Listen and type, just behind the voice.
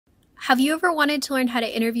Have you ever wanted to learn how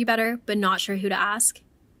to interview better but not sure who to ask?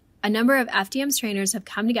 A number of FDM's trainers have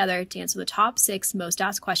come together to answer the top 6 most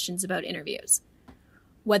asked questions about interviews.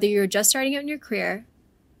 Whether you're just starting out in your career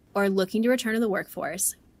or looking to return to the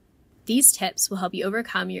workforce, these tips will help you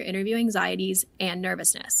overcome your interview anxieties and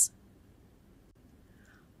nervousness.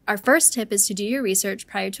 Our first tip is to do your research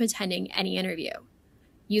prior to attending any interview.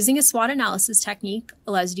 Using a SWOT analysis technique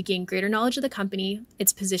allows you to gain greater knowledge of the company,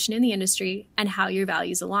 its position in the industry, and how your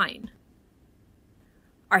values align.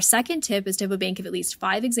 Our second tip is to have a bank of at least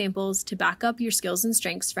 5 examples to back up your skills and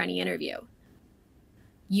strengths for any interview.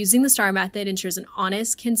 Using the STAR method ensures an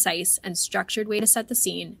honest, concise, and structured way to set the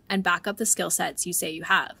scene and back up the skill sets you say you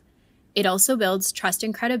have. It also builds trust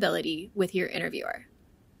and credibility with your interviewer.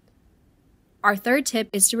 Our third tip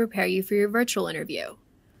is to prepare you for your virtual interview.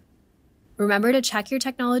 Remember to check your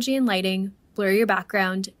technology and lighting, blur your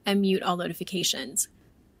background, and mute all notifications.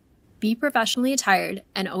 Be professionally attired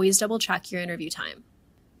and always double-check your interview time.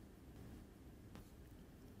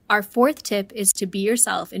 Our fourth tip is to be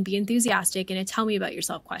yourself and be enthusiastic in a tell me about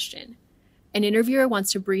yourself question. An interviewer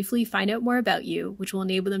wants to briefly find out more about you, which will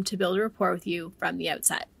enable them to build a rapport with you from the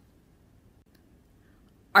outset.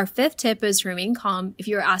 Our fifth tip is to remain calm if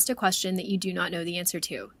you are asked a question that you do not know the answer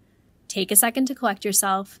to. Take a second to collect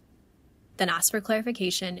yourself, then ask for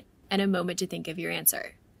clarification and a moment to think of your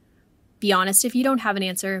answer. Be honest if you don't have an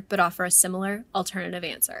answer, but offer a similar alternative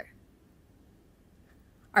answer.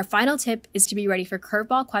 Our final tip is to be ready for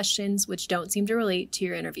curveball questions which don't seem to relate to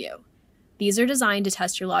your interview. These are designed to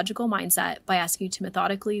test your logical mindset by asking you to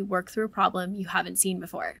methodically work through a problem you haven't seen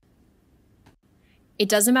before. It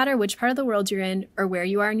doesn't matter which part of the world you're in or where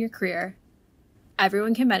you are in your career,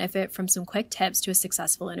 everyone can benefit from some quick tips to a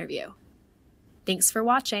successful interview. Thanks for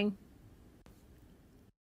watching.